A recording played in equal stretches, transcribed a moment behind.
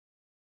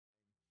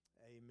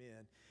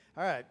Amen.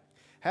 All right.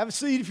 Have a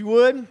seat if you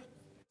would.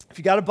 If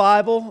you got a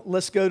Bible,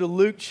 let's go to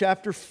Luke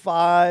chapter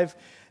 5.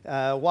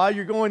 While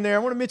you're going there, I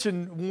want to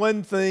mention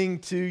one thing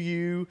to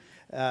you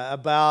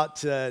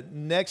about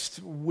next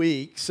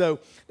week. So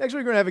next week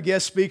we're going to have a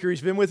guest speaker.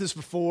 He's been with us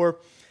before.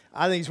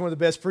 I think he's one of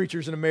the best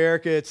preachers in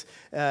America. It's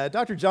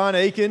Dr. John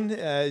Aiken.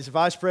 He's the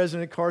vice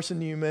president at Carson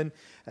Newman.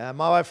 My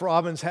wife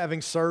Robin's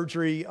having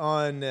surgery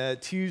on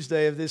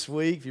Tuesday of this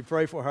week, if you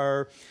pray for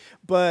her.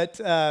 But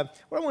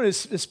what I want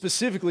to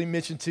specifically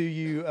mention to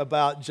you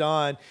about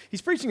John,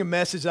 he's preaching a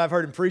message that I've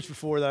heard him preach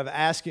before that I've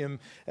asked him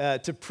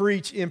to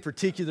preach in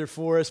particular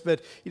for us.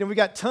 But, you know, we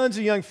got tons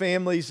of young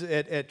families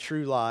at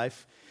True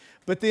Life.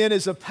 But then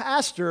as a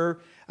pastor,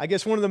 I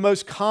guess one of the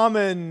most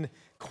common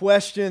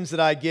questions that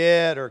I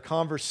get or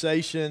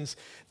conversations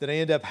that I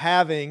end up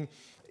having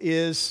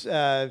is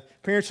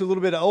parents who are a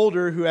little bit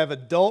older who have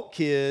adult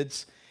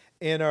kids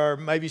and are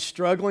maybe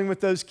struggling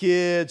with those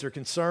kids or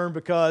concerned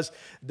because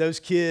those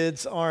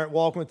kids aren't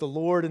walking with the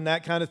Lord and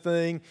that kind of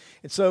thing.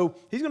 And so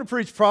he's going to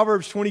preach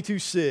Proverbs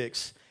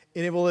 22:6,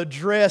 and it will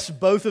address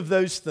both of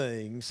those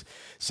things.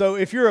 So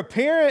if you're a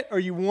parent or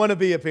you want to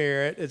be a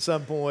parent at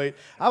some point,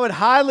 I would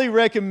highly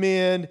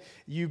recommend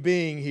you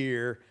being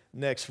here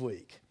next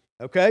week.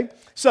 Okay,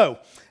 so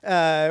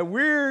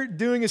we're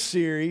doing a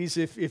series,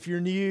 if you're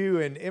new,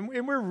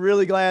 and we're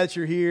really glad that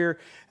you're here.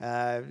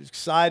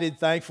 Excited,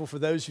 thankful for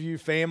those of you,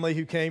 family,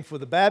 who came for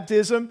the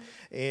baptism.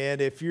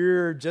 And if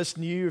you're just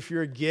new, if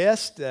you're a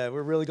guest,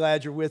 we're really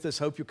glad you're with us.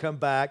 Hope you'll come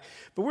back.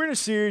 But we're in a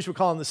series we're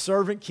calling The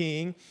Servant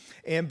King.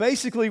 And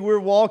basically, we're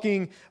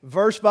walking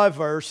verse by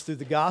verse through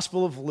the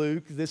Gospel of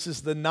Luke. This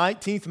is the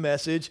 19th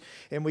message,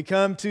 and we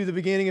come to the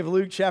beginning of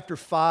Luke chapter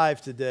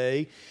 5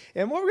 today.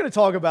 And what we're going to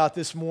talk about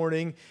this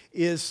morning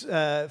is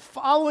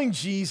following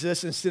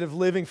Jesus instead of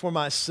living for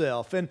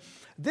myself. And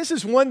this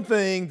is one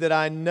thing that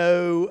I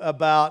know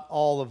about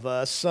all of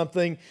us,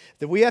 something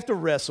that we have to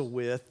wrestle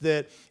with,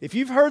 that if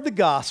you've heard the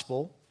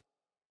gospel,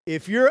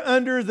 if you're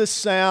under the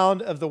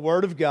sound of the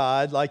Word of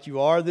God like you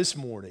are this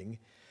morning,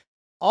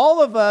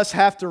 all of us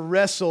have to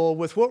wrestle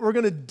with what we're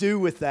going to do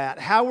with that,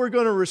 how we're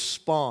going to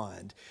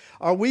respond.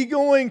 Are we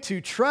going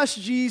to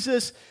trust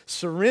Jesus,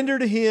 surrender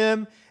to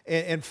Him,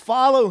 and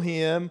follow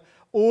Him,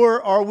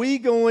 or are we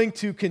going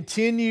to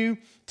continue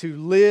to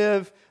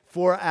live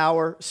for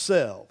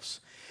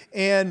ourselves?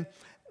 And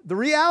the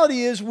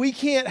reality is we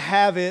can't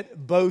have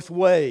it both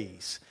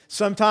ways.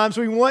 Sometimes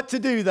we want to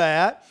do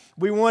that.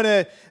 We want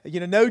to,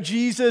 know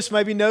Jesus,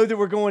 maybe know that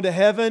we're going to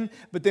heaven,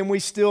 but then we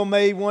still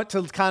may want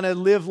to kind of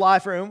live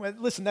life.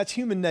 Listen, that's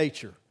human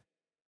nature.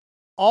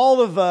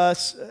 All of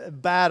us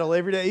battle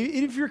every day,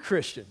 even if you're a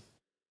Christian,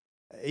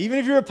 even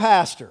if you're a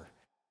pastor.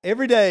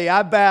 Every day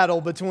I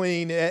battle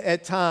between,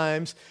 at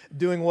times,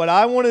 doing what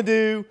I want to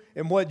do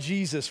and what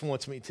Jesus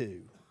wants me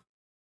to.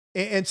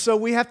 And so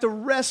we have to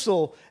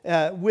wrestle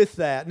with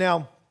that.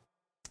 Now,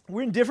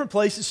 we're in different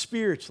places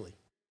spiritually.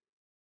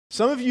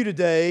 Some of you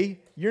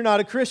today, you're not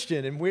a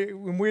Christian, and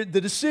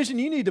the decision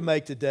you need to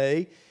make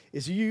today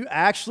is, are you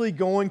actually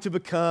going to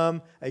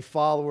become a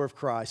follower of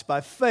Christ?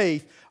 By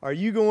faith, are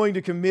you going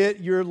to commit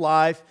your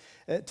life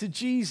to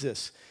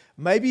Jesus?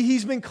 Maybe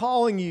He's been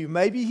calling you.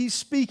 Maybe He's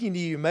speaking to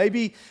you.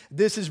 Maybe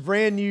this is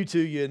brand new to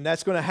you, and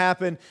that's going to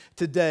happen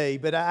today.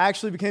 But I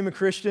actually became a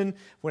Christian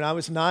when I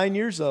was 9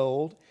 years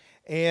old,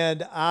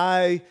 and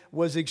I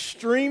was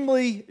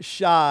extremely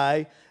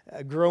shy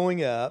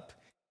growing up.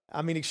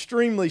 I mean,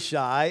 extremely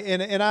shy.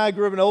 And I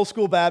grew up in an old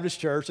school Baptist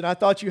church, and I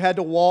thought you had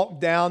to walk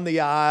down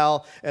the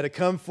aisle at a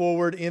come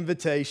forward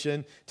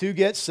invitation to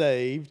get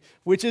saved,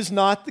 which is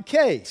not the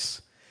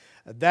case.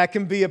 That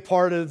can be a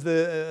part of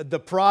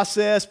the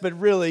process, but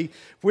really,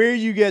 where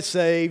you get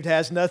saved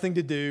has nothing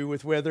to do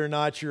with whether or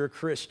not you're a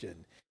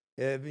Christian.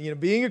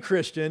 Being a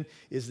Christian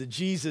is that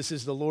Jesus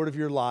is the Lord of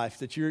your life,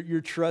 that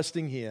you're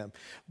trusting Him.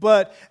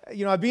 But,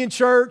 I'd be in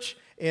church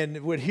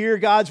and would hear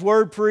God's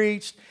Word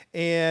preached,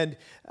 and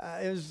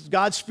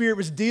God's Spirit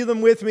was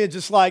dealing with me. It's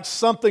just like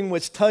something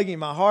was tugging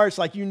my heart. It's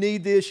like, you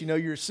need this.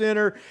 You're a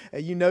sinner.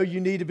 You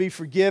need to be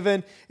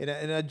forgiven.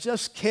 And I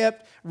just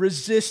kept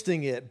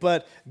resisting it.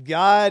 But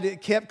God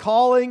kept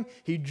calling.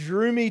 He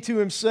drew me to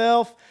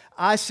Himself.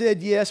 I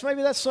said yes.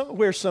 Maybe that's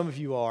where some of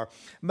you are.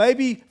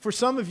 Maybe for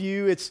some of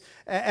you, it's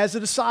as a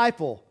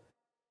disciple.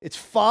 It's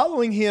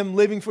following Him,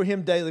 living for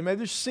Him daily. Maybe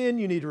there's sin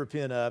you need to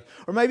repent of.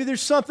 Or maybe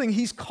there's something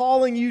He's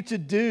calling you to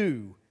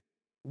do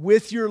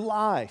with your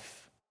life.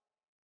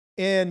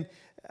 And,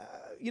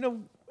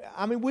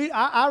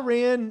 I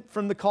ran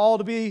from the call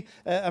to be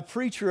a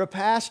preacher, a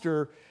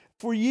pastor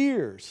for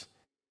years.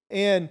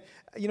 And,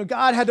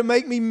 God had to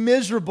make me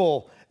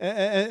miserable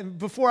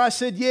before I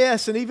said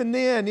yes. And even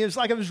then, it was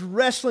like I was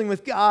wrestling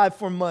with God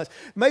for months.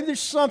 Maybe there's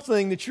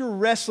something that you're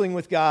wrestling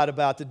with God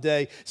about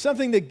today,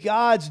 something that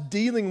God's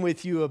dealing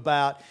with you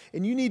about,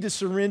 and you need to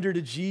surrender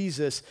to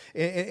Jesus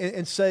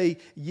and say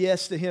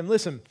yes to Him.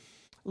 Listen,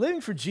 living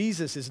for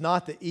Jesus is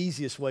not the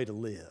easiest way to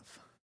live.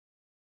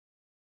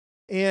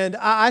 And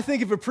I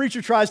think if a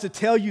preacher tries to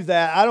tell you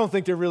that, I don't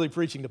think they're really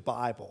preaching the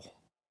Bible.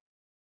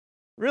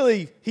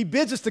 Really, he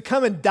bids us to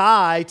come and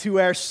die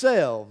to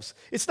ourselves.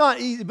 It's not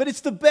easy, but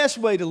it's the best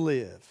way to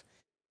live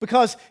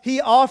because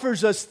he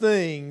offers us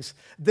things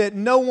that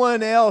no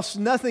one else,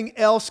 nothing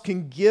else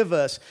can give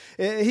us.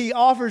 He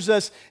offers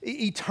us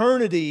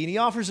eternity, and he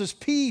offers us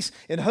peace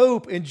and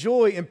hope and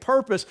joy and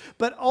purpose,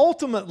 but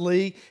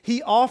ultimately,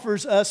 he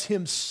offers us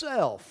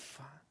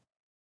himself.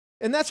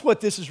 And that's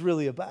what this is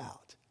really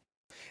about.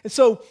 And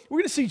so we're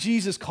going to see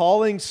Jesus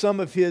calling some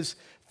of his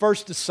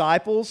first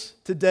disciples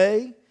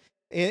today.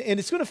 And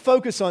it's going to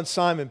focus on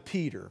Simon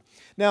Peter.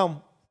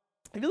 Now,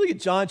 if you look at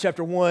John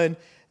chapter 1,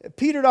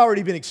 Peter had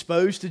already been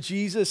exposed to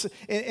Jesus.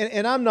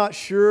 And I'm not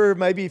sure,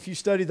 maybe if you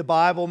study the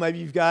Bible, maybe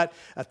you've got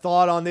a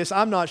thought on this.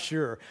 I'm not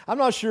sure. I'm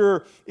not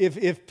sure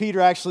if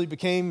Peter actually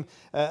became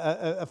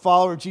a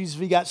follower of Jesus,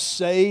 if he got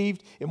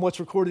saved in what's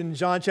recorded in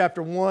John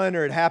chapter 1,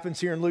 or it happens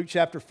here in Luke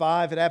chapter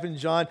 5. It happened in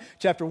John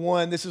chapter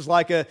 1. This is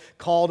like a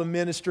call to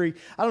ministry.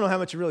 I don't know how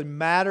much it really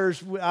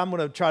matters. I'm going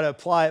to try to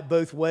apply it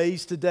both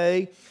ways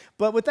today.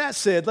 But with that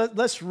said,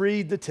 let's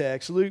read the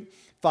text, Luke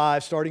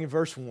 5, starting in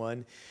verse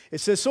 1. It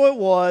says, "So it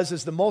was,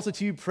 as the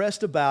multitude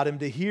pressed about him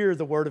to hear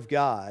the word of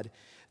God,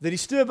 that he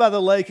stood by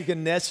the lake of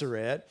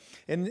Gennesaret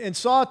and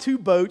saw two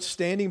boats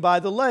standing by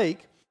the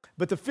lake,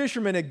 but the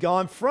fishermen had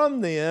gone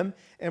from them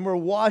and were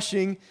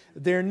washing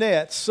their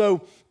nets."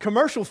 So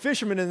commercial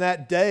fishermen in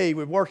that day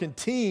would work in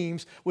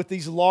teams with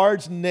these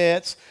large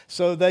nets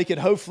so they could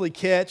hopefully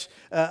catch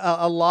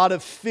a lot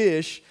of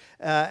fish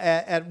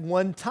at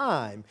one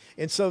time.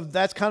 And so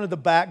that's kind of the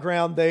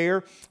background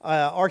there.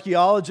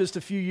 Archaeologists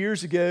a few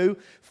years ago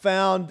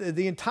found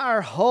the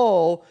entire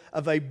hull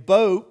of a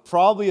boat,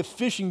 probably a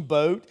fishing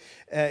boat,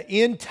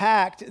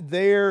 intact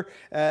there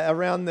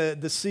around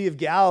the Sea of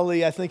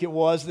Galilee, I think it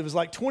was. It was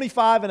like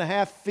 25 and a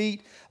half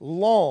feet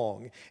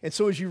long. And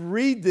so as you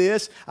read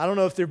this, I don't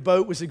know if their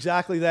boat was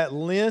exactly that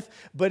length,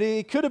 but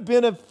it could have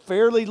been a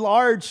fairly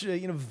large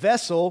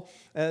vessel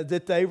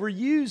that they were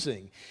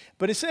using.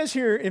 But it says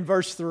here in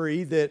verse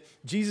 3 that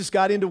Jesus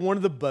got into one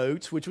of the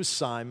boats, which was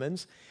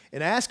Simon's,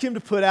 and asked him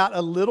to put out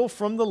a little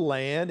from the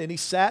land, and he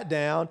sat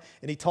down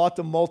and he taught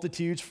the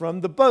multitudes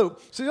from the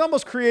boat. So he's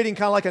almost creating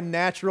kind of like a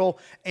natural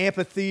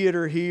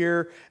amphitheater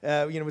here,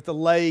 with the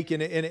lake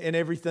and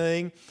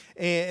everything.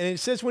 And it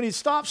says when he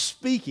stopped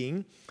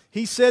speaking,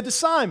 he said to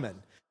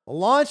Simon,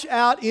 "Launch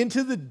out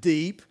into the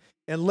deep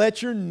and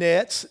let your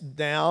nets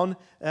down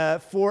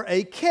for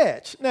a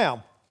catch."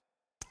 Now,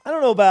 I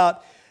don't know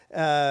about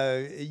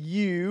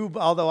you,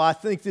 although I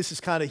think this is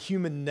kind of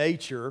human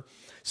nature.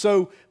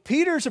 So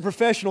Peter's a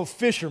professional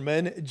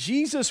fisherman.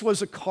 Jesus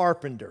was a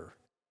carpenter.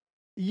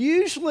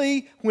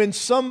 Usually when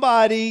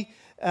somebody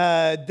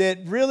that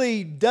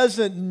really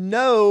doesn't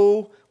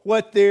know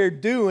what they're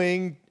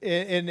doing,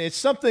 and it's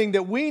something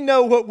that we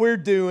know what we're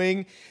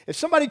doing, if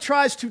somebody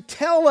tries to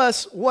tell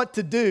us what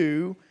to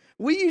do,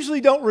 we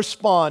usually don't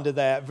respond to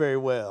that very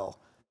well,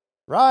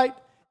 right?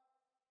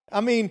 I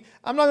mean,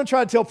 I'm not going to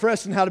try to tell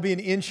Preston how to be an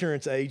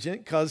insurance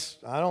agent because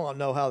I don't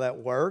know how that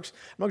works.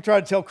 I'm not going to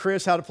try to tell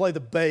Chris how to play the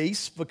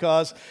bass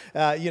because,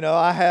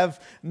 I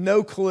have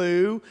no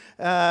clue.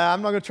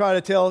 I'm not going to try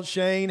to tell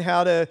Shane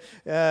how to,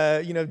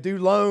 do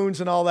loans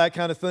and all that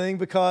kind of thing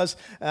because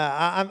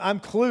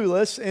I'm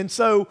clueless. And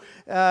so,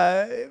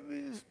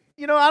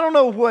 I don't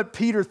know what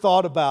Peter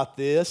thought about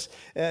this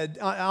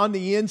on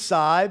the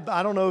inside.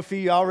 I don't know if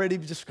he already,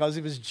 just because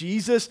he was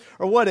Jesus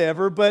or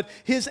whatever, but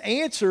his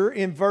answer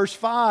in verse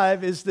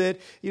 5 is that,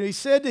 he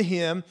said to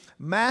him,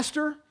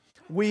 "Master,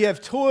 we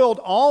have toiled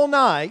all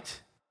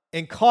night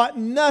and caught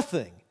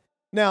nothing."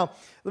 Now,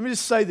 let me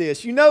just say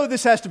this.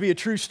 This has to be a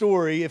true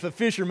story if a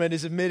fisherman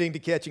is admitting to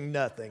catching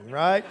nothing,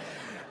 right?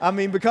 I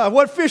mean, because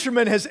what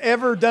fisherman has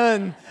ever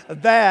done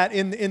that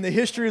in the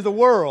history of the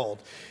world?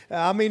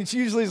 It's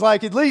usually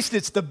like at least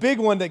it's the big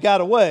one that got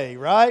away,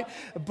 right?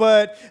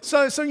 But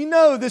so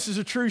this is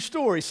a true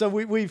story. So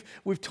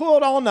we've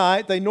toiled all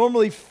night. They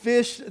normally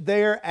fish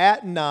there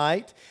at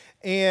night,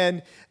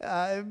 and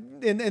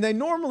they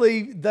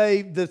normally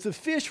the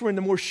fish were in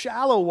the more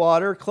shallow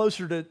water,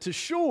 closer to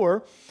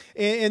shore.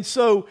 And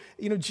so,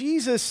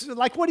 Jesus,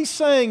 like what he's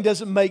saying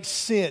doesn't make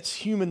sense,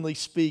 humanly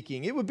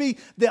speaking. It would be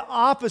the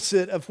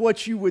opposite of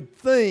what you would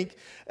think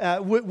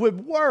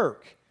would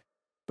work.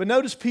 But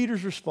notice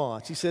Peter's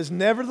response. He says,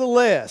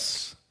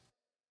 "Nevertheless,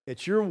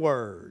 at your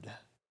word,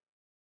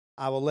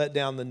 I will let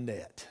down the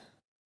net."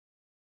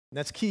 And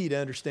that's key to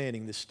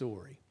understanding this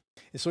story.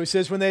 And so he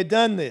says, when they had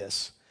done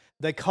this,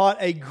 they caught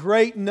a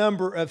great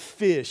number of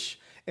fish,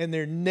 and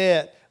their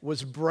net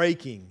was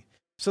breaking.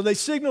 So they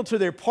signaled to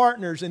their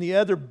partners in the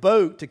other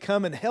boat to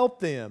come and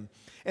help them.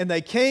 And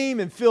they came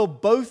and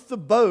filled both the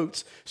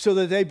boats so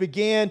that they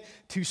began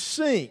to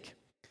sink.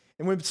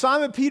 And when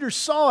Simon Peter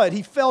saw it,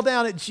 he fell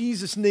down at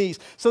Jesus' knees.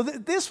 So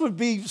this would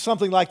be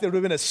something like there would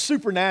have been a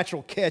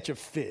supernatural catch of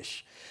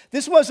fish.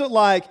 This wasn't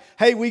like,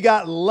 hey, we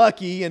got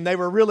lucky and they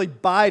were really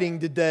biting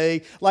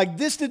today. Like,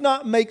 this did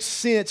not make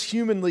sense,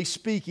 humanly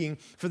speaking,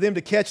 for them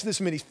to catch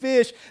this many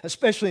fish,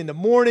 especially in the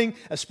morning,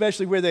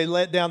 especially where they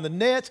let down the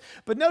nets.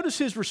 But notice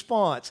his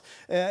response,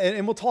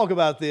 and we'll talk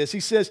about this. He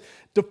says,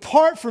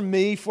 "Depart from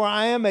me, for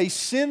I am a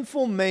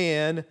sinful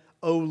man,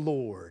 O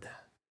Lord."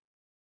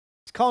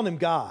 He's calling him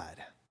God.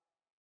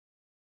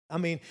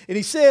 And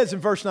he says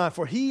in verse 9,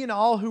 "For he and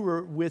all who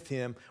were with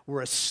him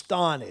were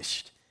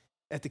astonished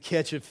at the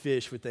catch of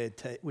fish which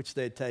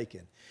they had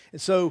taken. And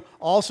so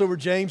also were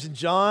James and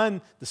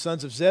John, the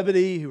sons of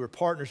Zebedee, who were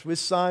partners with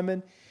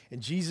Simon.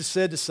 And Jesus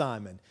said to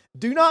Simon,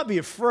 'Do not be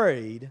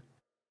afraid.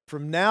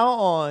 From now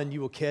on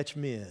you will catch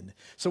men.'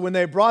 So when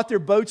they brought their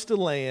boats to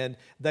land,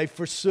 they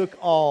forsook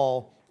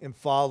all and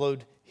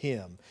followed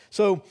him."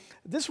 So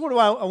this is what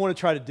I want to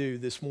try to do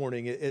this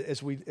morning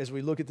as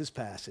we look at this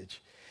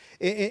passage.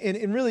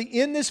 And really,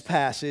 in this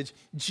passage,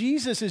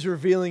 Jesus is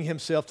revealing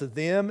himself to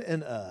them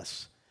and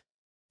us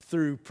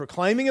through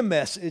proclaiming a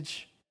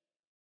message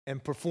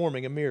and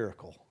performing a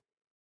miracle.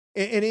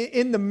 And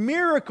in the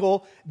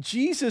miracle,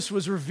 Jesus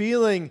was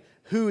revealing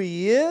who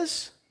he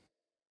is,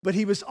 but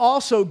he was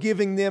also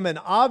giving them an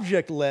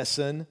object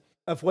lesson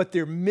of what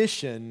their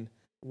mission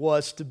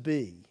was to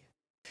be.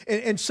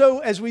 And so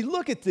as we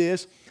look at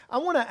this, I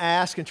want to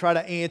ask and try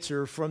to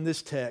answer from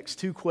this text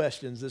 2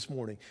 questions this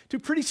morning. 2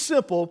 pretty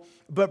simple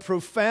but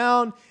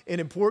profound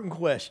and important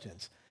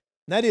questions.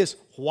 And that is,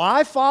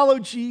 why follow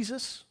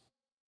Jesus?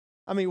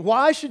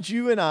 Why should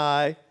you and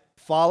I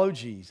follow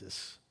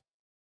Jesus?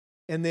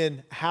 And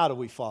then, how do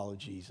we follow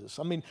Jesus?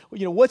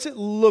 What's it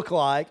look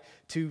like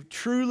to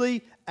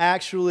truly,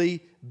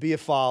 actually be a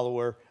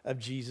follower of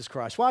Jesus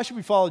Christ? Why should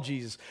we follow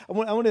Jesus? I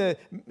want to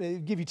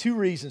give you 2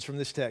 reasons from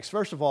this text.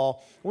 First of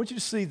all, I want you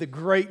to see the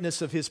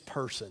greatness of his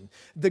person,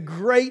 the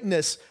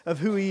greatness of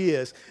who he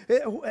is.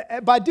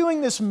 By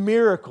doing this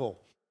miracle,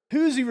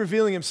 who is he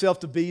revealing himself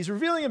to be? He's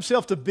revealing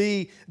himself to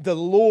be the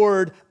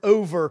Lord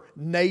over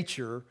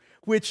nature,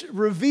 which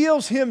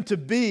reveals him to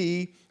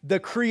be the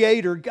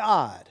Creator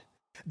God.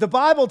 The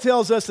Bible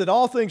tells us that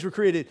all things were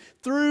created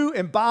through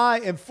and by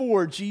and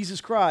for Jesus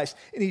Christ.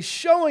 And he's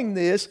showing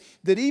this,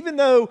 that even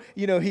though,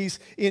 he's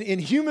in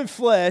human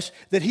flesh,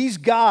 that he's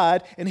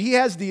God and he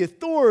has the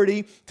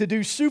authority to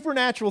do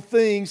supernatural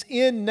things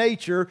in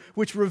nature,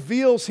 which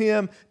reveals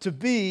him to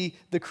be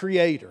the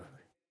Creator.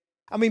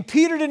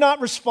 Peter did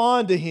not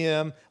respond to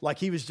him like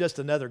he was just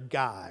another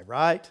guy,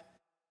 right?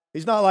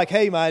 He's not like,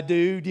 "Hey, my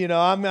dude,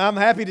 I'm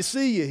happy to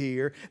see you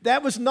here."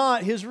 That was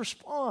not his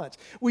response.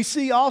 We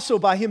see also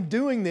by him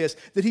doing this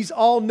that he's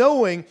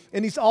all-knowing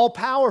and he's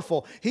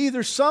all-powerful. He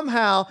either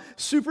somehow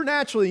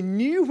supernaturally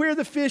knew where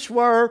the fish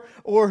were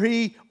or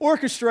he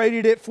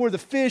orchestrated it for the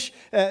fish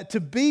to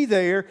be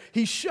there.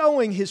 He's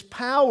showing his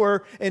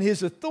power and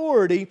his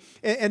authority.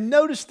 And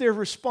notice their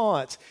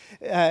response.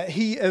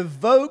 He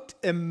evoked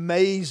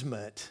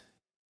amazement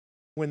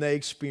when they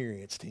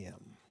experienced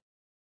him.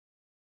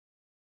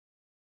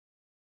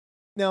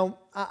 Now,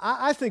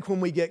 I think when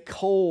we get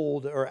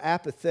cold or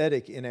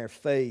apathetic in our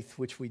faith,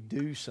 which we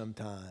do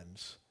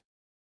sometimes,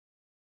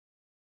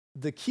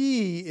 the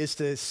key is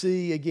to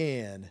see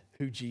again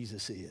who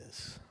Jesus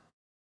is.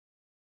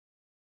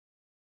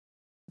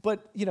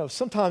 But,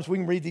 sometimes we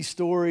can read these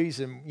stories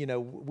and,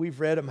 we've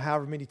read them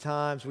however many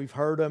times, we've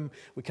heard them,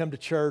 we come to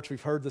church,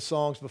 we've heard the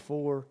songs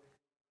before.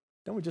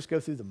 Don't we just go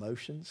through the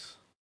motions?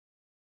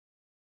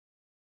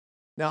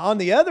 Now, on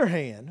the other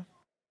hand,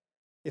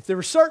 if there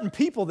were certain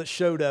people that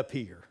showed up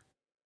here,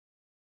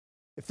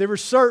 if there were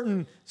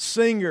certain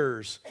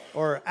singers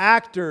or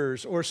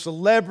actors or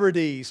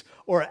celebrities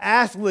or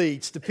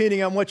athletes,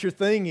 depending on what your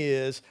thing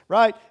is,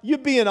 right,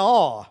 you'd be in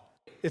awe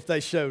if they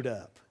showed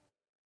up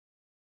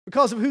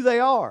because of who they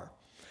are.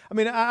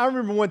 I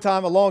remember one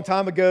time, a long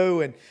time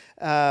ago, and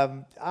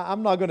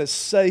I'm not going to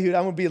say who,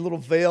 I'm going to be a little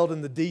veiled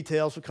in the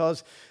details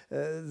because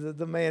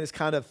the man is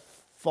kind of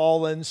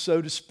fallen,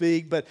 so to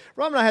speak. But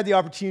Rob and I had the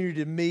opportunity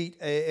to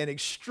meet an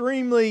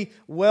extremely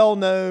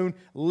well-known,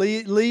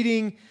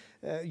 leading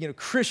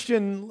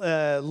Christian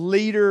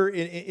leader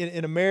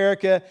in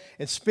America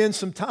and spend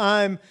some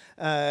time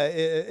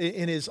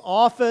in his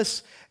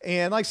office.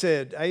 And like I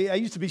said, I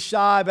used to be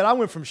shy, but I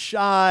went from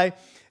shy.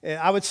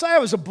 I would say I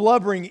was a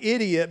blubbering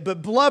idiot,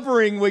 but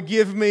blubbering would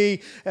give me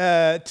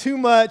too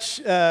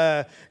much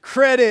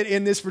credit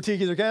in this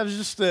particular case. I was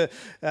just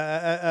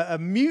a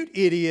mute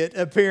idiot,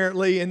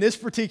 apparently, in this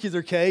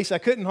particular case. I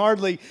couldn't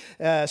hardly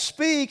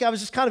speak. I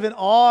was just kind of in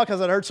awe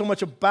because I'd heard so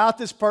much about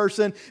this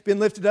person, been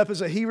lifted up as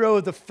a hero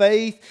of the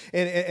faith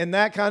and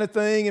that kind of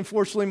thing. And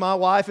fortunately, my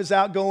wife is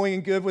outgoing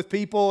and good with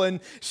people, and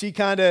she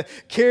kind of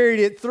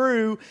carried it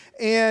through.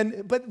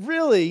 But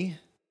really,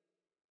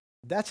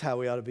 that's how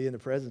we ought to be in the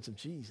presence of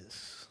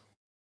Jesus.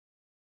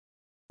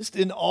 Just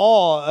in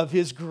awe of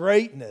his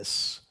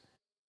greatness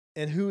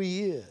and who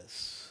he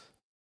is.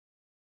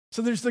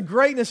 So there's the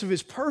greatness of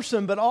his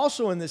person, but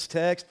also in this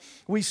text,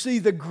 we see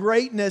the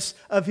greatness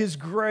of his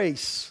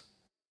grace.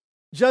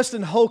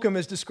 Justin Holcomb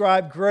has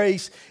described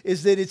grace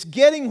is that it's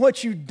getting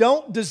what you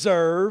don't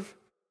deserve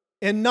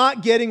and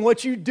not getting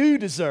what you do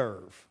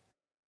deserve.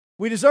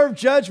 We deserve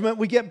judgment,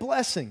 we get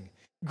blessing.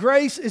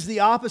 Grace is the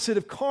opposite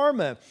of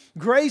karma.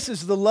 Grace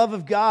is the love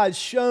of God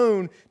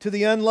shown to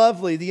the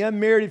unlovely, the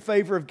unmerited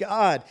favor of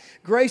God.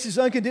 Grace is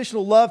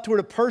unconditional love toward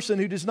a person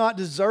who does not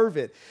deserve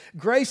it.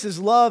 Grace is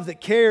love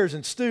that cares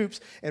and stoops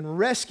and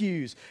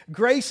rescues.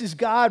 Grace is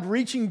God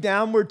reaching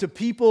downward to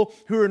people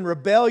who are in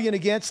rebellion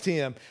against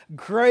Him.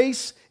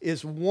 Grace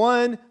is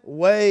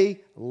one-way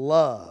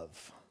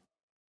love.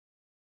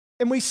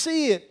 And we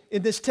see it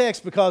in this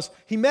text because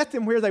He met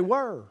them where they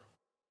were.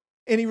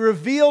 And He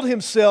revealed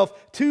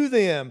Himself to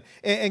them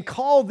and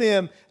called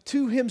them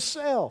to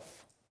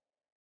Himself.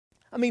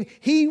 I mean,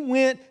 He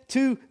went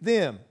to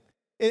them.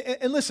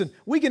 And listen,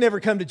 we can never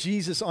come to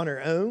Jesus on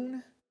our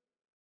own.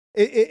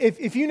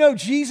 If you know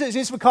Jesus,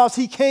 it's because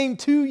He came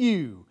to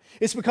you.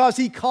 It's because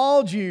He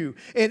called you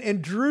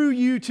and drew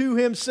you to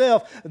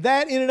Himself.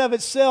 That in and of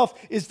itself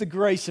is the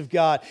grace of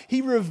God.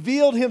 He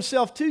revealed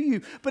Himself to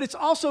you. But it's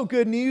also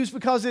good news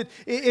because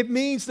it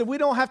means that we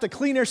don't have to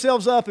clean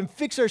ourselves up and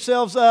fix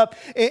ourselves up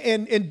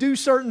and do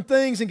certain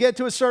things and get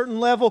to a certain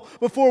level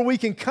before we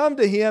can come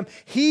to Him.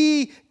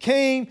 He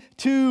came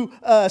to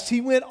us.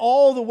 He went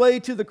all the way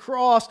to the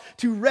cross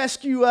to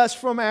rescue us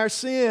from our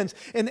sins.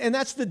 And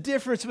that's the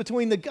difference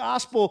between the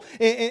gospel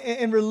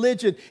and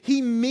religion.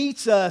 He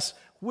meets us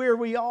where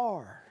we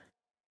are.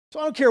 So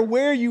I don't care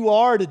where you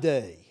are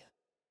today.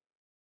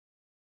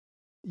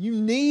 You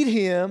need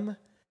Him,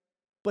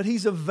 but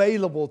He's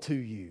available to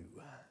you.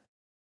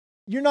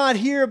 You're not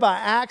here by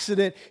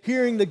accident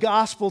hearing the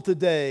gospel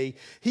today.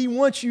 He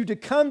wants you to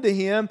come to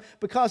Him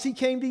because He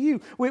came to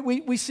you.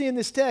 We see in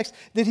this text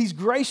that He's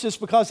gracious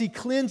because He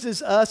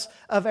cleanses us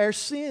of our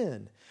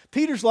sin.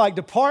 Peter's like,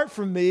 depart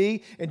from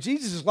me, and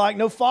Jesus is like,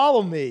 no,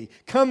 follow me.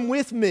 Come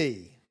with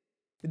me.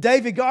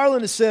 David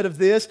Garland has said of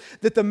this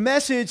that the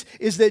message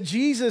is that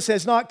Jesus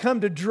has not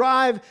come to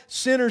drive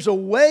sinners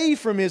away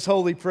from His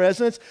holy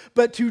presence,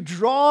 but to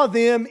draw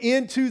them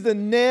into the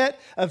net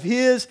of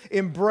His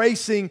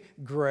embracing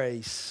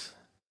grace.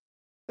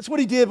 That's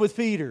what He did with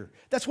Peter.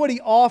 That's what He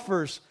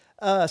offers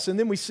us. And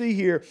then we see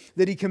here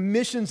that He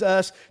commissions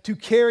us to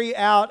carry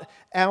out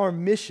our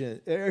mission,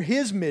 or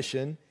His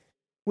mission,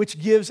 which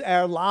gives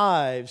our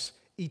lives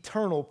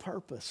eternal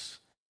purpose.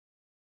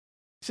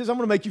 He says, I'm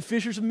going to make you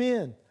fishers of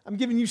men. I'm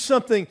giving you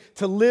something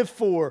to live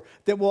for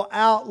that will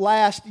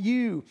outlast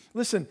you.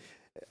 Listen,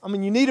 I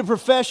mean, you need a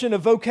profession, a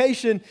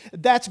vocation.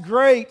 That's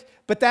great,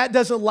 but that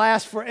doesn't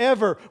last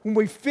forever. When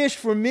we fish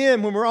for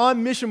men, when we're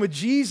on mission with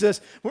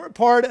Jesus, we're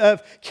part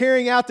of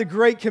carrying out the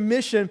Great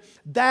Commission,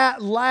 that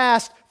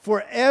lasts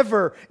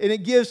forever. And it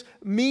gives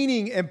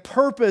meaning and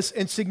purpose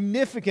and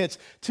significance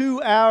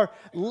to our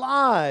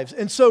lives.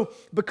 And so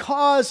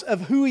because of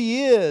who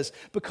He is,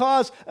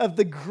 because of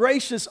the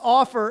gracious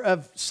offer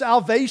of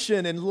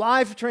salvation and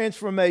life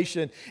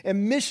transformation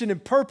and mission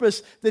and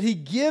purpose that He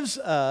gives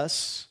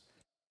us,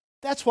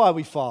 that's why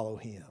we follow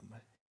Him.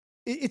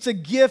 It's a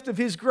gift of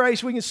His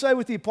grace. We can say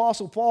with the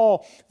Apostle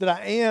Paul that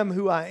I am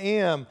who I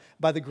am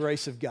by the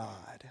grace of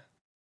God.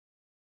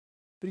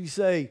 But you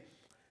say,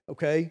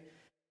 okay,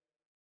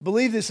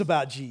 believe this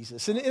about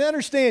Jesus. And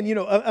understand,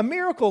 a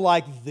miracle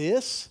like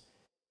this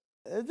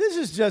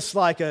is just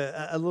like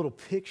a little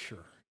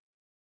picture.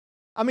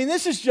 I mean,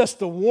 this is just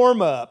the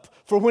warm-up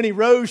for when He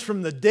rose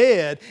from the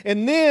dead,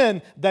 and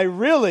then they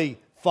really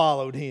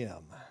followed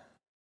Him.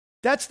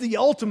 That's the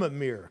ultimate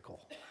miracle.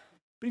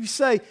 But if you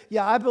say,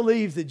 yeah, I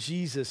believe that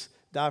Jesus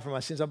died for my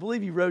sins. I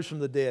believe He rose from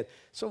the dead.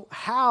 So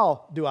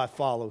how do I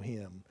follow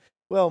Him?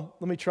 Well,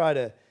 let me try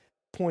to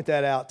point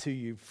that out to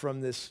you from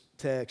this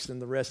text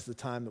and the rest of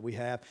the time that we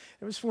have.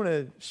 I just want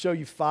to show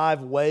you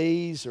 5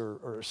 ways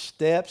or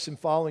steps in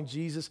following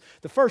Jesus.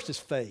 The first is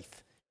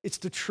faith. It's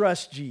to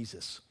trust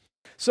Jesus.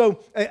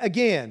 So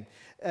again,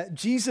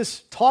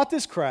 Jesus taught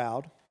this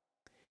crowd,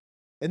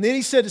 and then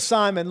He said to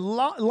Simon,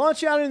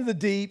 launch out into the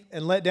deep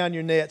and let down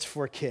your nets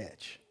for a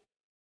catch.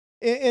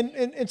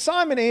 And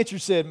Simon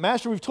answered, said,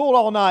 Master, we've toiled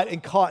all night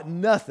and caught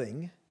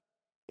nothing.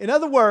 In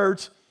other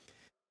words,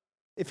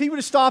 if he would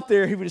have stopped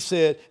there, he would have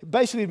said,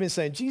 basically he'd been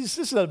saying, Jesus,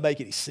 this doesn't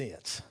make any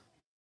sense.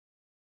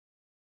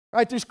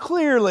 Right? There's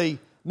clearly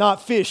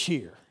not fish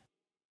here.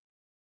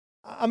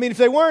 I mean, if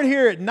they weren't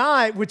here at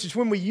night, which is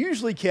when we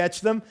usually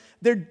catch them,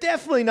 they're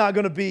definitely not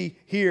going to be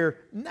here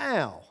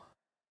now.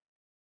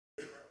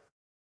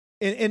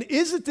 And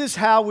isn't this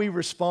how we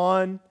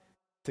respond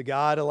to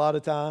God a lot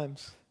of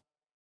times?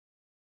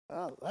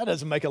 Well, that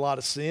doesn't make a lot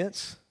of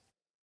sense.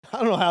 I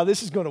don't know how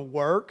this is going to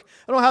work.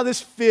 I don't know how this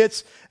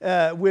fits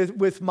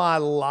with my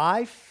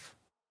life.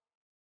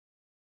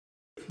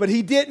 But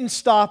He didn't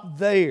stop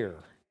there.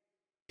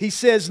 He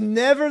says,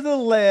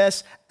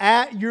 nevertheless,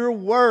 at your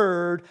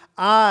word,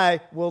 I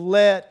will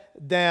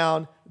let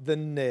down the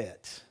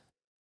net.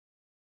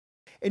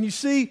 And you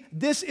see,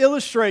 this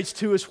illustrates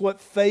to us what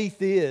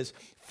faith is.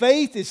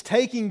 Faith is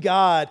taking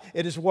God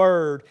at His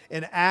word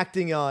and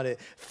acting on it.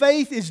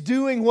 Faith is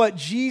doing what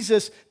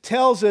Jesus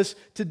tells us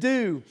to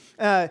do.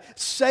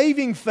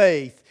 Saving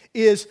faith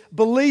is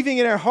believing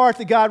in our heart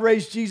that God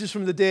raised Jesus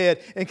from the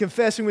dead and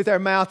confessing with our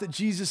mouth that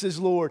Jesus is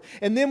Lord.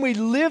 And then we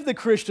live the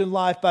Christian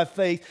life by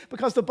faith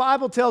because the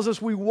Bible tells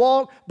us we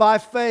walk by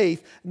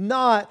faith,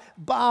 not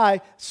by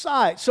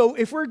sight. So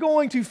if we're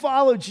going to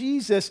follow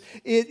Jesus,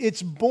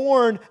 it's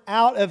born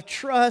out of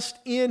trust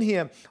in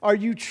Him. Are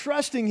you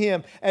trusting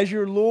Him as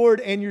your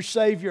Lord and your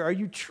Savior? Are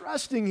you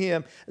trusting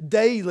Him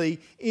daily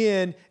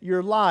in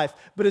your life?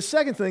 But a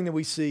second thing that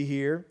we see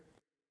here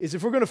is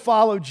if we're going to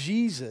follow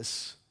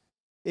Jesus,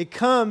 it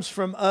comes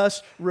from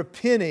us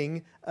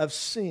repenting of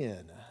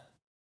sin.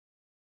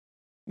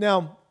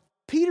 Now,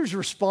 Peter's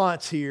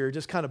response here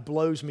just kind of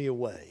blows me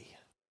away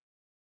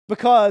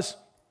because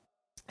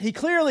he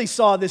clearly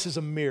saw this as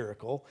a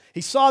miracle.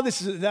 He saw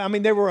this as,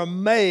 they were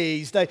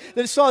amazed. They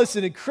saw this as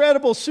an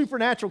incredible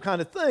supernatural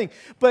kind of thing.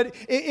 But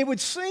it would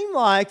seem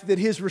like that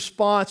his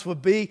response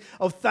would be,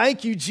 oh,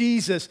 thank you,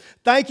 Jesus.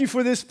 Thank you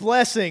for this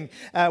blessing.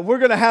 We're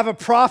going to have a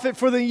profit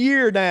for the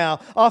year now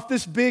off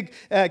this big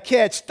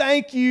catch.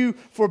 Thank you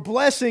for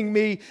blessing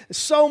me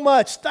so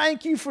much.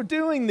 Thank you for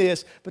doing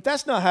this. But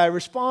that's not how he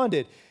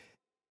responded.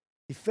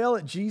 He fell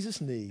at Jesus'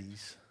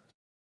 knees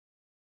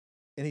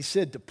and he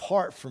said,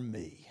 depart from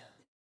me.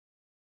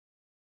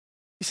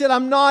 He said,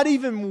 I'm not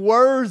even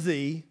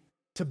worthy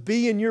to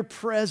be in your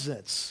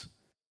presence,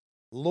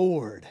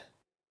 Lord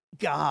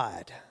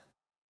God.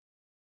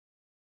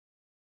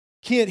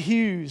 Kent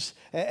Hughes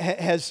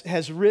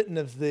has written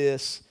of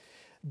this,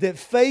 that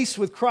faced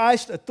with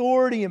Christ's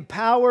authority and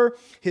power,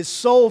 his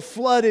soul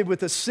flooded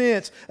with a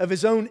sense of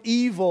his own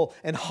evil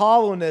and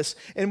hollowness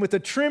and with a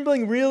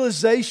trembling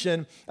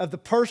realization of the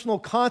personal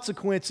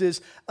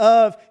consequences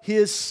of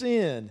his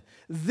sin.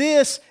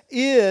 This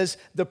is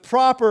the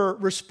proper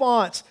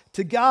response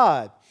to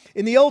God.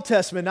 In the Old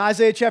Testament, in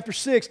Isaiah chapter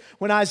 6,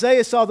 when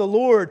Isaiah saw the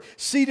Lord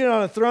seated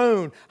on a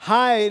throne,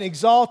 high and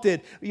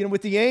exalted,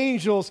 with the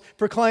angels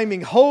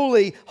proclaiming,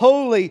 holy,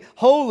 holy,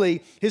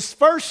 holy, his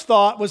first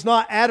thought was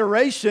not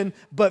adoration,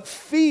 but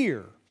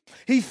fear.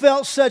 He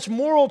felt such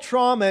moral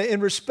trauma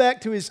in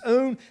respect to his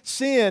own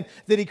sin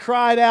that he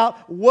cried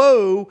out,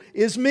 woe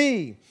is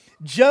me.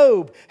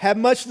 Job had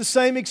much the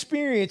same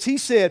experience. He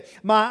said,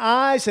 my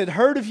eyes had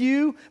heard of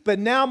you, but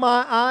now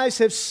my eyes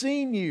have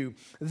seen you.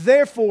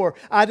 Therefore,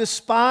 I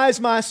despise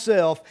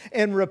myself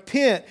and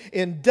repent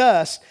in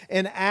dust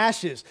and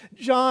ashes.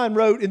 John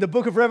wrote in the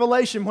book of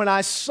Revelation, when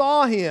I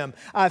saw him,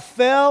 I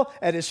fell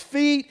at his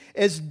feet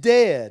as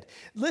dead.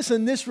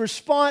 Listen, this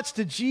response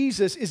to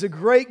Jesus is a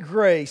great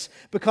grace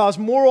because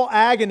moral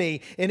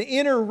agony and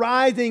inner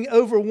writhing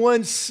over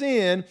one's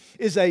sin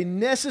is a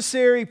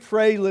necessary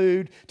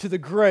prelude to the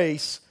grace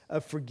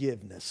of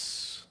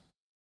forgiveness.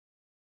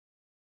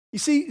 You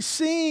see,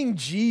 seeing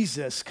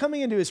Jesus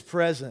coming into His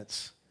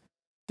presence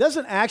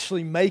doesn't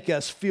actually make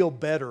us feel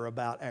better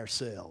about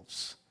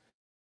ourselves.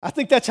 I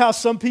think that's how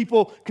some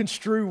people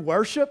construe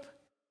worship.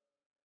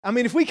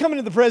 If we come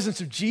into the presence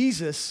of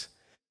Jesus,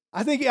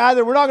 I think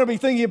either we're not going to be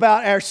thinking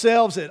about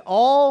ourselves at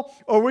all,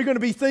 or we're going to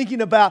be thinking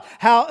about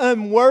how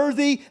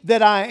unworthy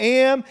that I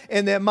am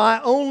and that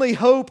my only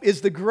hope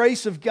is the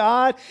grace of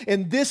God.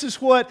 And this is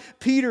what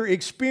Peter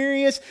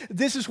experienced.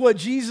 This is what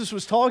Jesus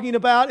was talking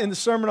about in the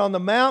Sermon on the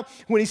Mount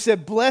when he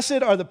said,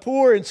 blessed are the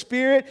poor in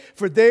spirit,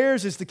 for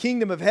theirs is the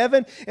kingdom of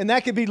heaven. And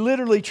that could be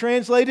literally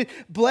translated,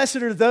 blessed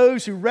are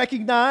those who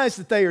recognize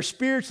that they are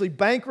spiritually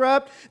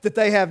bankrupt, that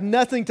they have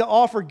nothing to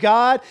offer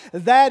God.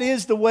 That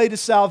is the way to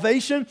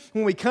salvation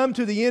when we come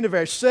to the end of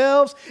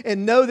ourselves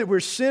and know that we're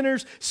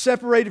sinners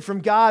separated from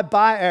God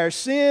by our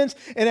sins,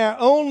 and our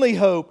only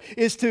hope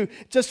is to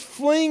just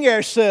fling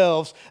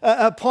ourselves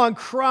upon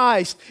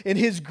Christ and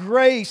His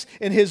grace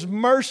and His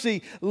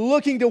mercy,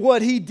 looking to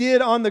what He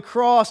did on the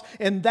cross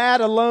and that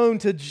alone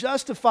to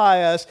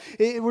justify us.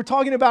 We're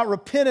talking about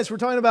repentance. We're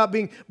talking about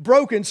being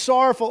broken,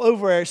 sorrowful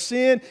over our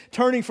sin,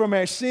 turning from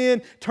our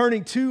sin,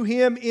 turning to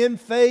Him in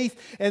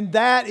faith, and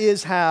that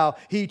is how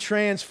He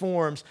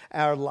transforms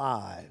our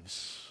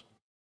lives.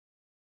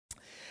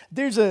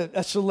 There's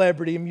a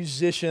celebrity, a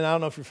musician, I don't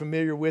know if you're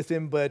familiar with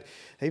him, but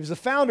he was the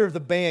founder of the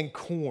band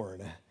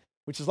Korn,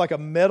 which is like a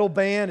metal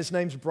band. His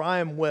name's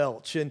Brian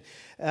Welch, and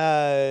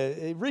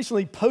he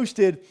recently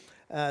posted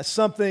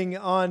something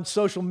on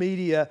social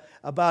media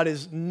about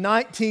his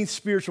 19th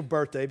spiritual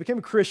birthday. He became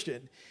a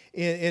Christian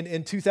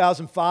in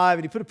 2005,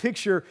 and he put a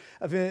picture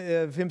of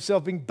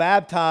himself being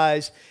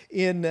baptized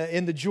in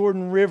the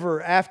Jordan River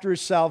after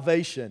his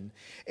salvation.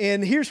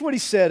 And here's what he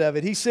said of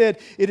it. He said,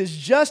 it is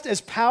just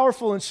as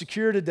powerful and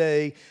secure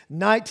today,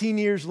 19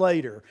 years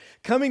later.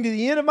 Coming to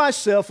the end of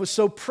myself was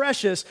so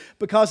precious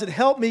because it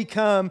helped me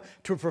come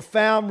to a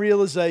profound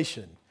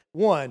realization.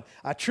 1,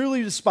 I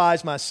truly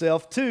despise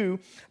myself. 2,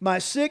 my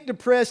sick,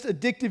 depressed,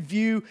 addictive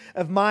view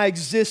of my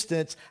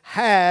existence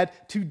had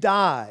to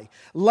die.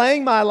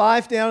 Laying my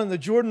life down in the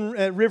Jordan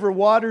River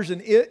waters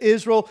in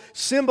Israel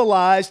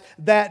symbolized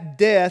that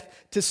death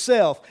to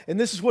self. And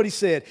this is what he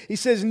said. He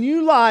says,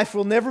 new life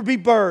will never be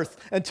birthed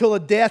until a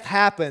death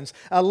happens,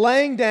 a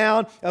laying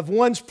down of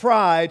one's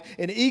pride,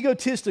 an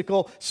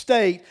egotistical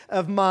state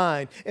of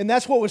mind. And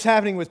that's what was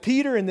happening with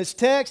Peter in this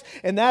text,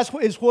 and that's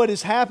what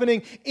is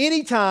happening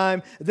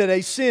anytime that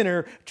a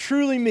sinner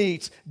truly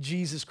meets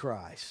Jesus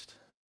Christ.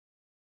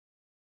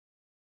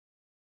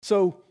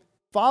 So,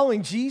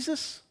 following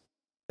Jesus,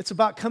 it's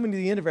about coming to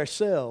the end of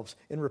ourselves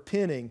and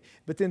repenting.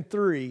 But then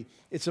 3,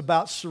 it's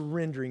about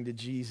surrendering to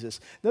Jesus.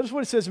 Notice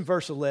what it says in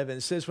verse 11.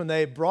 It says, when they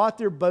had brought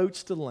their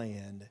boats to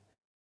land,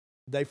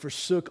 they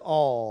forsook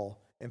all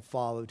and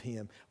followed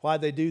him. Why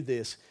did they do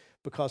this?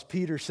 Because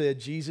Peter said,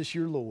 Jesus,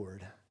 you're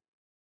Lord.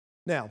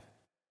 Now,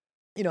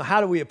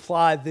 how do we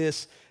apply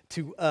this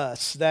to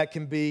us? That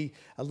can be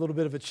a little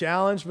bit of a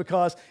challenge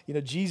because,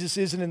 Jesus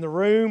isn't in the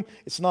room.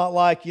 It's not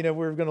like,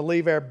 we're going to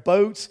leave our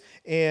boats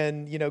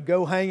and,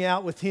 go hang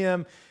out with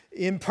him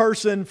in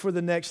person for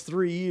the next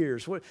 3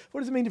 years. What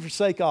does it mean to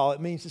forsake all?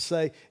 It means to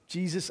say,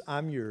 Jesus,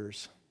 I'm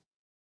yours.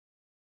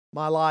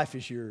 My life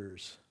is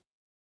yours.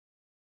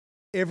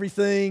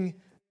 Everything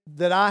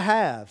that I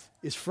have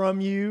is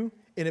from you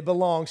and it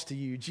belongs to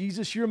you.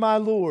 Jesus, you're my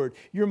Lord.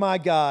 You're my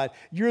God.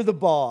 You're the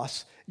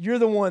boss. You're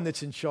the one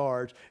that's in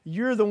charge.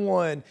 You're the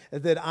one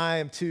that I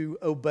am to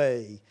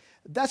obey.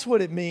 That's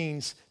what it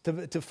means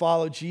to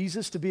follow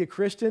Jesus, to be a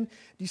Christian.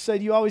 Do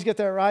you always get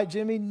that right,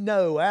 Jimmy?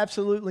 No,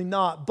 absolutely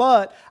not.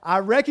 But I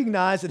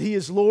recognize that he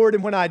is Lord,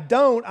 and when I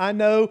don't, I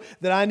know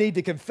that I need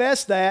to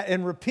confess that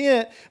and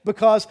repent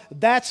because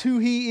that's who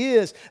he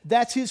is.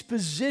 That's his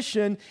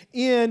position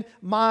in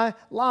my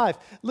life.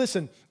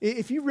 Listen,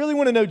 if you really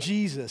want to know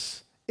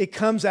Jesus, it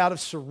comes out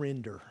of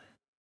surrender.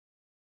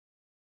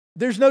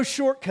 There's no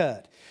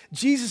shortcut.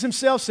 Jesus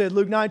himself said,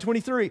 Luke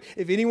 9:23,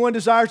 if anyone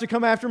desires to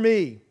come after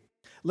me,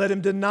 let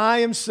him deny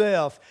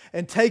himself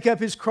and take up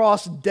his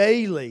cross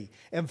daily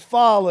and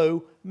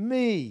follow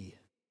me.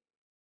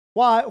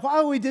 Why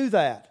do we do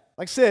that?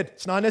 Like I said,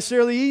 it's not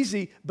necessarily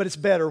easy, but it's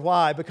better.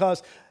 Why?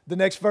 Because the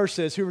next verse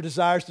says, whoever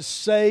desires to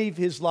save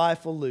his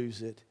life will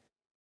lose it,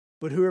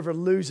 but whoever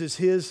loses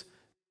his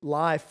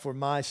life for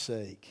my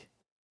sake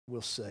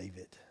will save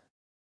it.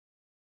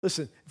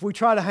 Listen, if we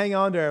try to hang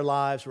on to our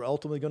lives, we're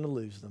ultimately going to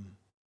lose them.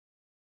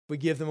 If we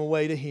give them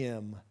away to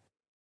him,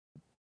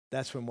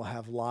 that's when we'll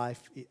have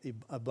life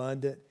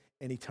abundant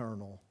and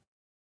eternal,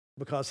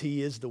 because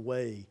he is the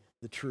way,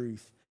 the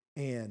truth,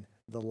 and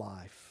the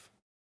life.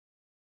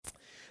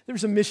 There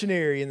was a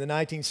missionary in the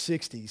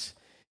 1960s.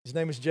 His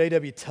name was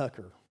J.W.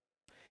 Tucker.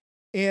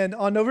 And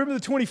on November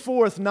the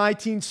 24th,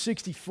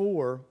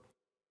 1964,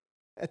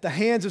 at the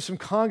hands of some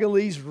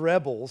Congolese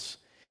rebels,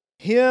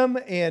 him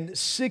and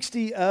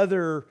 60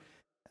 other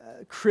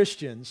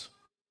Christians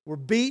were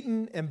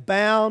beaten and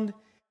bound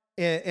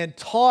and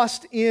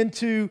tossed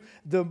into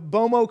the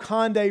Bomo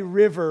Conde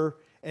River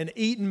and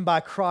eaten by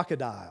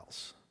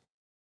crocodiles.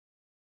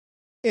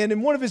 And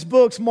in one of his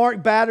books,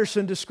 Mark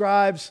Batterson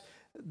describes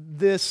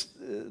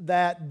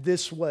that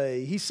this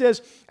way. He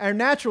says, our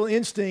natural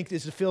instinct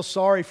is to feel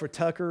sorry for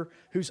Tucker,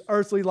 whose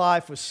earthly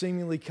life was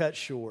seemingly cut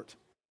short.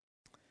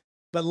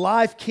 But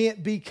life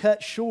can't be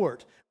cut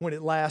short when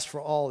it lasts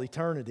for all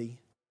eternity.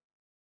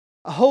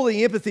 A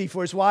holy empathy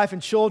for his wife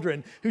and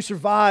children who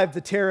survived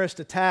the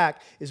terrorist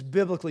attack is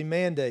biblically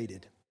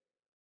mandated.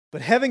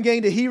 But heaven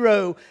gained a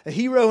hero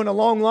in a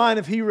long line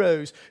of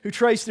heroes who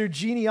trace their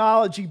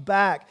genealogy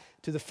back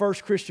to the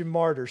first Christian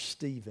martyr,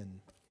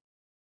 Stephen.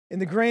 In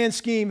the grand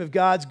scheme of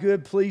God's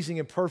good, pleasing,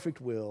 and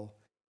perfect will,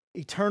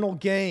 eternal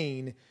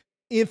gain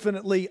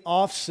infinitely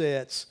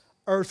offsets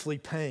earthly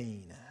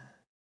pain.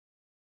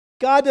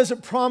 God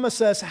doesn't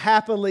promise us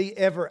happily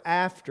ever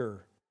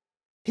after.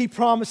 He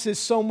promises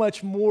so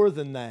much more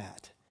than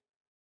that.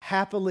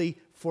 Happily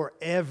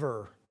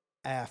forever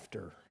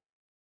after.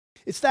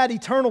 It's that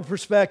eternal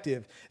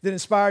perspective that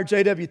inspired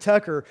J.W.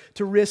 Tucker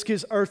to risk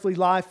his earthly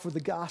life for the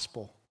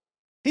gospel.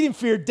 He didn't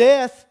fear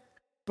death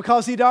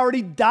because he'd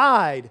already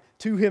died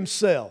to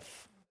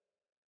himself.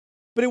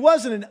 But it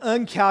wasn't an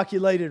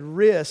uncalculated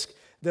risk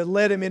that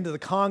led him into the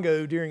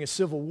Congo during a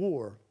civil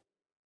war.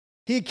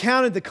 He had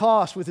counted the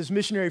cost with his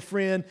missionary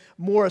friend,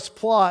 Morris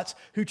Plotz,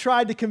 who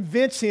tried to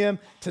convince him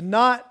to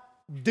not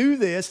do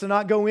this, to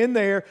not go in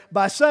there,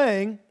 by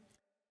saying,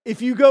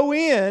 if you go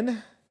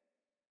in,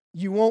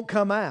 you won't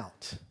come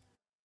out.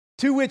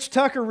 To which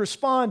Tucker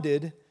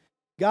responded,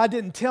 God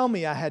didn't tell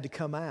me I had to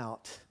come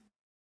out.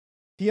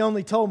 He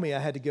only told me I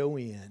had to go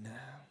in.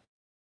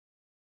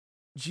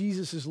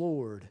 Jesus is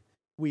Lord.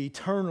 We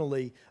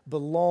eternally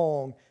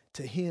belong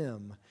to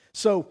him.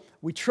 So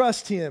we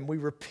trust him, we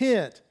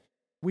repent,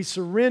 we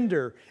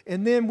surrender,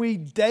 and then we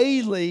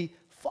daily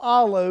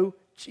follow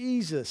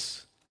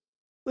Jesus.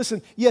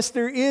 Listen, yes,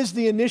 there is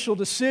the initial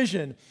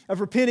decision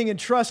of repenting and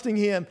trusting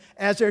him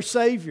as our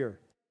Savior.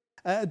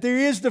 There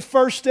is the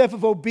first step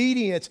of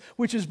obedience,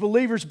 which is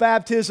believers'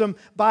 baptism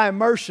by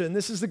immersion.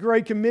 This is the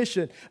Great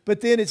Commission.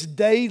 But then it's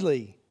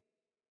daily,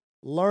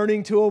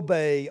 learning to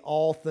obey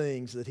all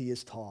things that He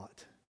has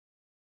taught.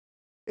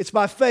 It's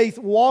by faith,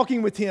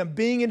 walking with Him,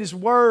 being in His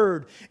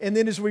Word. And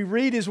then as we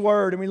read His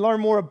Word and we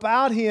learn more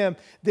about Him,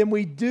 then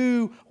we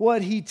do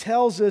what He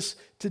tells us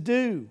to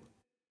do.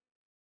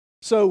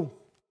 So,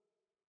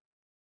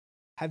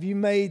 have you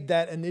made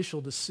that initial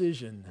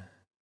decision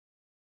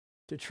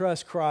to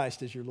trust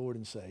Christ as your Lord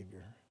and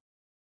Savior?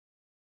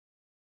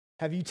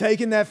 Have you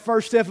taken that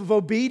first step of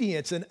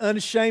obedience and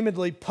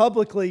unashamedly,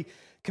 publicly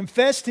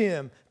confessed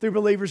Him through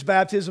believers'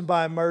 baptism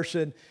by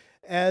immersion,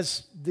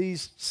 as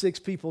these 6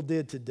 people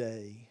did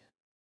today?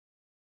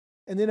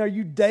 And then are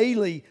you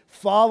daily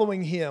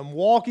following Him,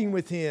 walking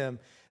with Him,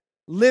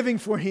 living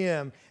for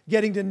Him,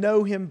 getting to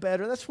know Him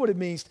better? That's what it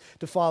means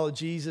to follow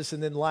Jesus.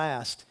 And then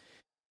last,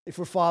 if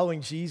we're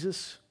following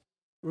Jesus,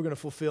 we're going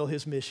to fulfill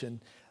His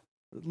mission.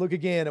 Look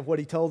again at what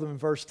He told them in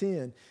verse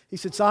 10. He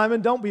said,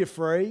 Simon, don't be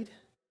afraid.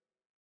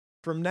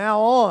 From now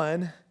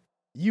on,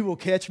 you will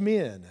catch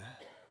men.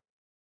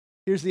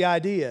 Here's the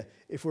idea.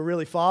 If we're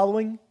really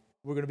following,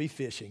 we're going to be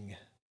fishing.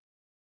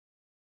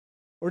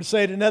 Or to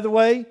say it another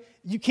way,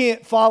 you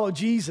can't follow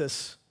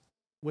Jesus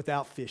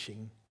without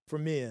fishing for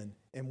men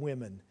and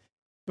women.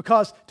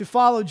 Because to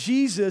follow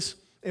Jesus,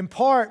 in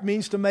part,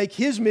 means to make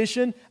His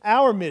mission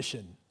our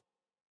mission.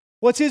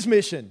 What's His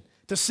mission?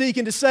 To seek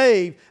and to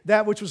save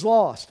that which was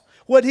lost.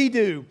 What'd He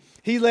do?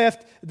 He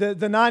left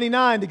the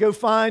 99 to go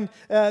find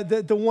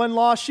the one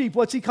lost sheep.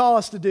 What's He call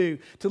us to do?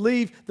 To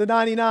leave the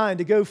 99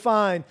 to go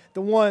find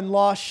the one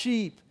lost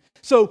sheep.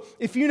 So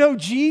if you know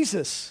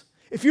Jesus,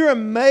 if you're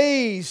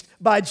amazed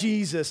by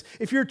Jesus,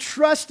 if you're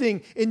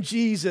trusting in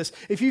Jesus,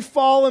 if you've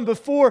fallen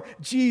before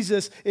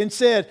Jesus and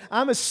said,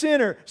 I'm a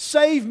sinner,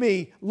 save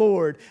me,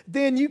 Lord,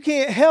 then you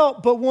can't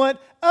help but want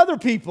other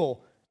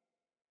people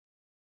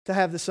to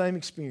have the same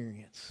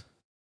experience.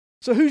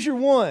 So who's your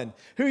one?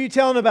 Who are you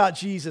telling about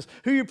Jesus?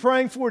 Who are you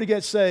praying for to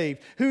get saved?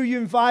 Who are you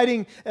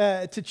inviting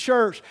to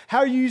church? How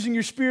are you using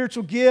your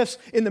spiritual gifts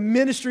in the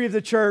ministry of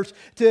the church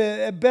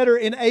to better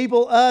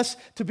enable us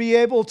to be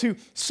able to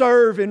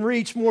serve and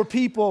reach more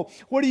people?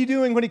 What are you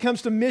doing when it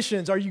comes to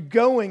missions? Are you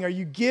going? Are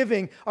you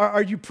giving?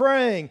 Are you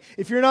praying?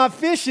 If you're not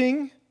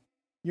fishing,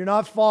 you're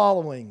not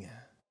following.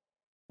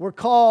 We're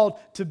called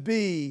to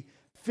be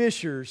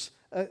fishers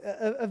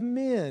of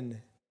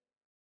men.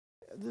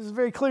 This is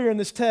very clear in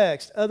this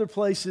text, other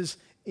places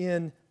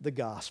in the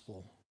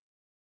gospel.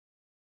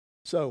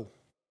 So,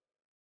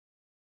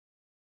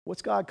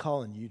 what's God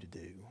calling you to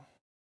do?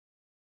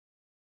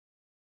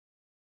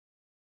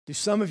 Do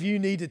some of you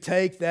need to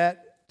take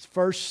that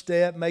first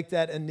step, make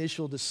that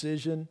initial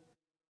decision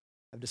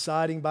of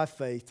deciding by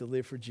faith to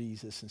live for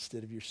Jesus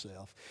instead of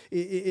yourself?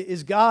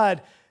 Is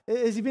God,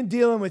 has He been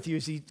dealing with you?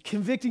 Is He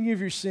convicting you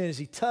of your sin? Is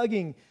He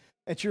tugging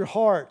at your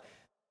heart?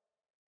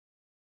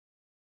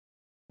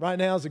 Right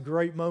now is a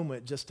great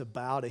moment just to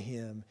bow to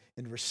Him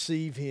and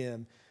receive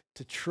Him,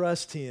 to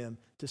trust Him,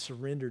 to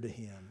surrender to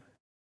Him.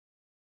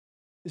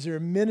 Is there a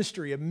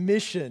ministry, a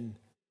mission,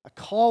 a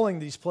calling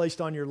that He's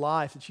placed on your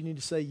life that you need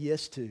to say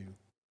yes to?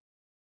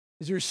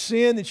 Is there a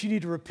sin that you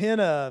need to repent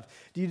of?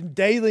 Do you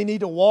daily need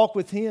to walk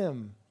with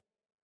Him?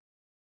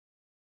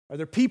 Are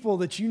there people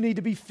that you need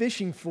to be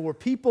fishing for?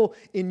 People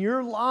in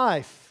your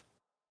life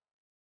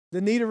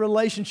that need a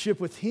relationship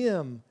with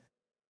Him,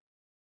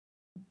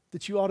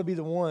 that you ought to be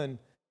the one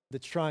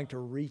that's trying to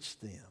reach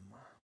them.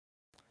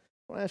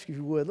 I want to ask you if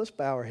you would, let's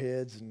bow our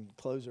heads and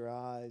close our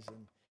eyes.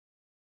 And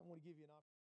I want to give you an opportunity.